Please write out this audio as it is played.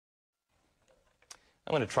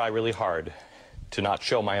I'm going to try really hard to not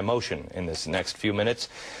show my emotion in this next few minutes.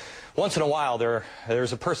 Once in a while,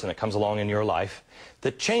 there's a person that comes along in your life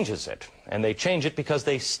that changes it. And they change it because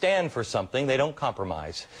they stand for something. They don't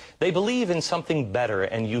compromise. They believe in something better,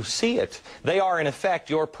 and you see it. They are, in effect,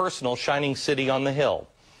 your personal shining city on the hill.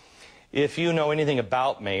 If you know anything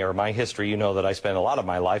about me or my history, you know that I spent a lot of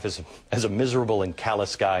my life as a miserable and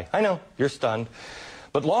callous guy. I know, you're stunned.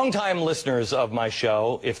 But longtime listeners of my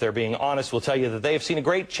show, if they're being honest, will tell you that they have seen a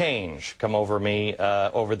great change come over me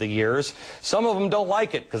over the years. Some of them don't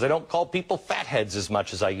like it because I don't call people fatheads as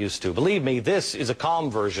much as I used to. Believe me, this is a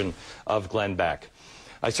calm version of Glenn Beck.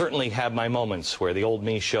 I certainly have my moments where the old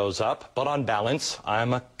me shows up, but on balance,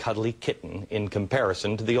 I'm a cuddly kitten in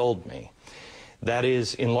comparison to the old me. That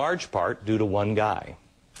is in large part due to one guy.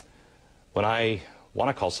 When I want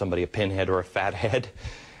to call somebody a pinhead or a fathead,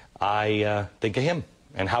 I think of him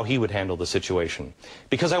and how he would handle the situation,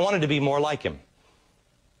 because I wanted to be more like him.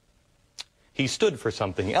 He stood for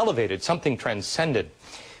something elevated, something transcendent.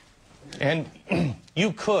 And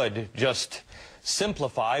you could just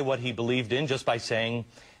simplify what he believed in just by saying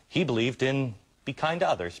he believed in be kind to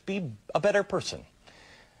others, be a better person.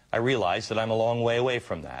 I realize that I'm a long way away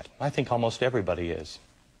from that. I think almost everybody is.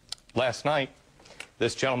 Last night,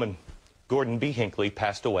 this gentleman, Gordon B Hinkley,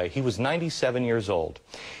 passed away. He was 97 years old.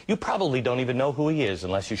 You probably don't even know who he is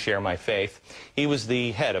unless you share my faith. He was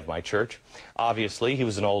the head of my church. Obviously, he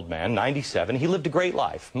was an old man, 97. He lived a great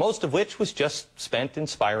life, most of which was just spent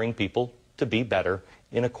inspiring people to be better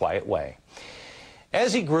in a quiet way.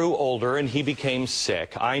 As he grew older and he became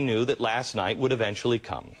sick, I knew that last night would eventually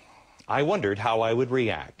come. I wondered how I would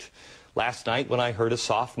react. Last night, when I heard a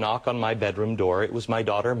soft knock on my bedroom door, it was my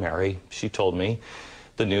daughter, Mary. She told me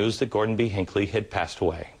the news that Gordon B Hinkley had passed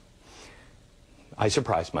away. I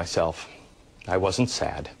surprised myself. I wasn't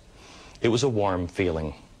sad. It was a warm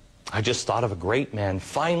feeling. I just thought of a great man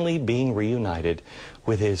finally being reunited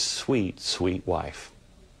with his sweet, sweet wife.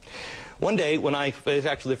 One day, it was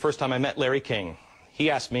actually the first time I met Larry King. He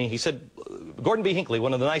asked me, he said, Gordon B Hinkley,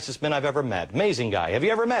 one of the nicest men I've ever met. Amazing guy. Have you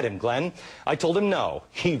ever met him, Glenn? I told him no.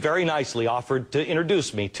 He very nicely offered to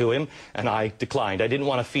introduce me to him, and I declined. I didn't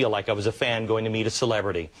want to feel like I was a fan going to meet a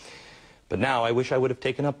celebrity. But now I wish I would have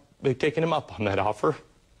taken him up on that offer,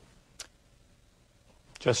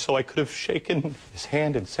 just so I could have shaken his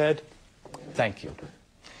hand and said, thank you.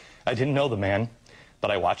 I didn't know the man, but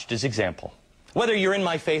I watched his example. Whether you're in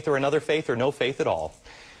my faith or another faith or no faith at all,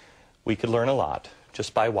 we could learn a lot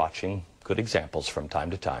just by watching good examples from time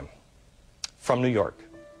to time. From New York,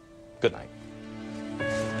 good night.